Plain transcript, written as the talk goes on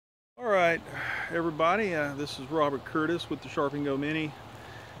everybody. This is Robert Curtis with the Sharpen Go Mini.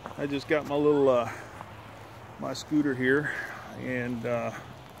 I just got my little my scooter here, and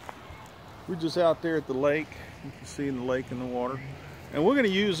we're just out there at the lake. You can see in the lake in the water, and we're going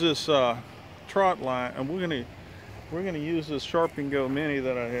to use this trot line, and we're going to use this Sharpen Go Mini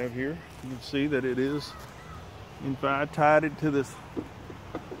that I have here. You can see that it is, in fact, I tied it to this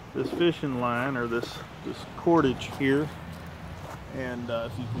fishing line, or this cordage here, and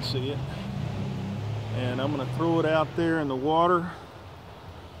if you can see it, and I'm going to throw it out there in the water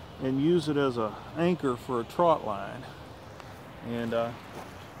and use it as an anchor for a trot line. And I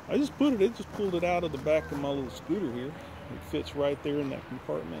just pulled it out of the back of my little scooter here. It fits right there in that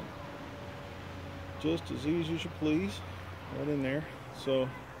compartment, just as easy as you please, right in there. So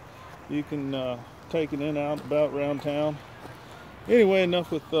you can take it in, out, about around town. Anyway,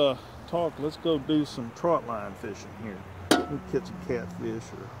 enough with talk. Let's go do some trot line fishing here. We'll catch a catfish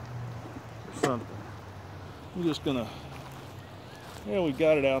or something. I'm just gonna, we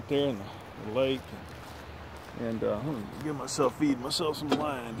got it out there in the lake, and I'm gonna give myself, feed myself some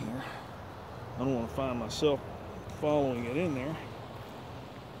line here. I don't want to find myself following it in there,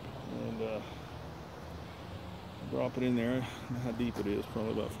 and drop it in there. I don't know how deep it is,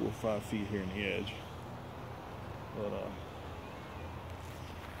 probably about 4 or 5 feet here in the edge, but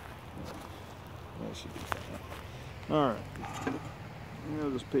that should be fine. All right,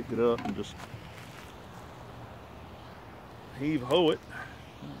 I'll just pick it up and just heave-ho it.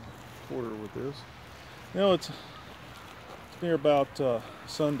 Quarter with this. You know, it's near about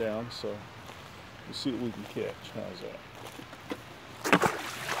sundown, so we'll see what we can catch. How's that?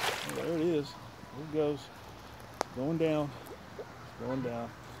 Well, there it is. There it goes. Going down. It's going down.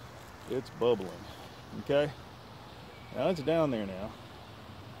 It's bubbling. Okay? Now it's down there now.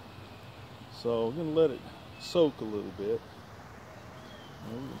 So we're going to let it soak a little bit.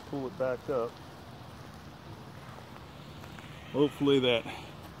 And we can pull it back up. Hopefully that,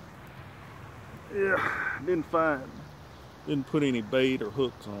 didn't put any bait or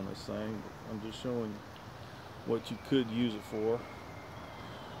hooks on this thing. I'm just showing you what you could use it for.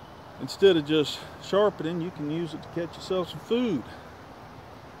 Instead of just sharpening, you can use it to catch yourself some food.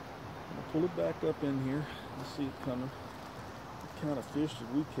 I'll pull it back up in here. You see it coming. What kind of fish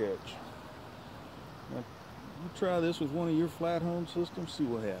did we catch? Now, you try this with one of your flat home systems, see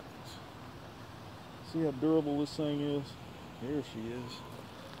what happens. See how durable this thing is? There she is.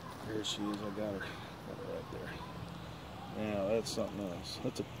 There she is. I got her right there. Now that's something else.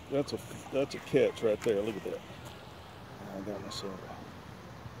 That's a catch right there. Look at that. I got myself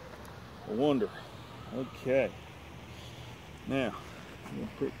a wonder. Okay. Now I'm gonna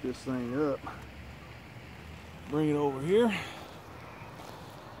pick this thing up. Bring it over here.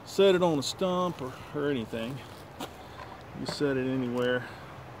 Set it on a stump or anything. You set it anywhere.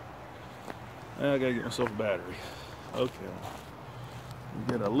 I gotta get myself a battery. Okay.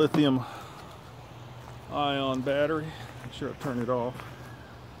 Get a lithium ion battery. Make sure I turn it off.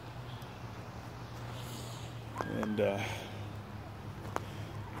 And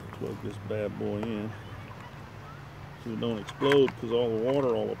plug this bad boy in so it don't explode because all the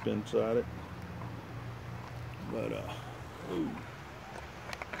water all up inside it. But ooh.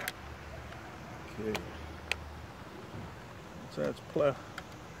 Okay. So that's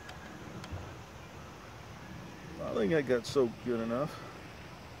I think I got soaked good enough.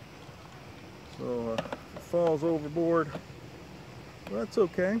 So if it falls overboard, well, that's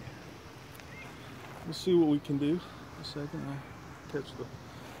okay. Let's see what we can do. A second, I'll catch the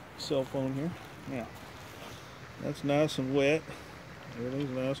cell phone here. Now, that's nice and wet.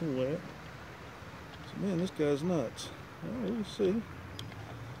 Everything's nice and wet. So, man, this guy's nuts. Well, we'll see.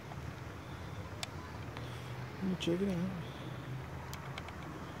 Let me check it out.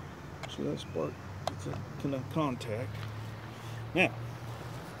 See that spark? It's a kind of contact. Now,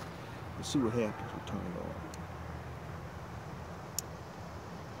 let's see what happens. We turn it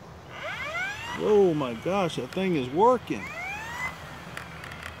on. Oh my gosh, that thing is working.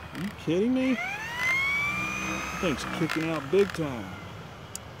 Are you kidding me? That thing's kicking out big time.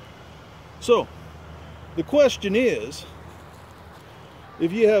 So, the question is,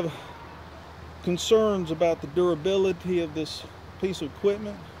 if you have concerns about the durability of this piece of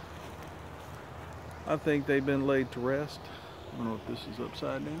equipment, I think they've been laid to rest. I don't know if this is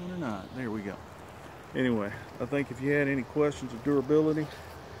upside down or not. There we go. Anyway, I think if you had any questions of durability,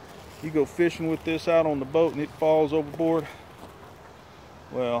 you go fishing with this out on the boat and it falls overboard,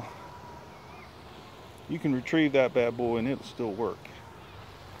 well, you can retrieve that bad boy and it'll still work.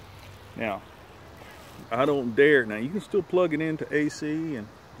 Now, I don't dare. Now, you can still plug it into AC and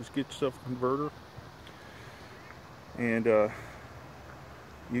just get yourself a converter. And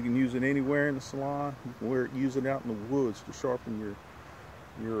You can use it anywhere in the salon. You can use it out in the woods to sharpen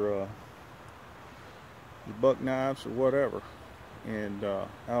your buck knives or whatever. And out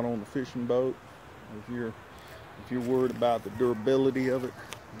on the fishing boat, if you're worried about the durability of it,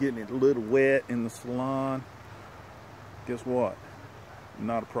 getting it a little wet in the salon, guess what?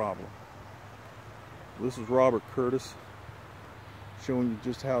 Not a problem. This is Robert Curtis showing you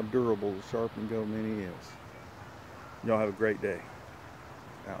just how durable the Sharpen Go Mini is. Y'all have a great day.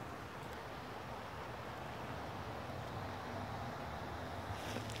 Out.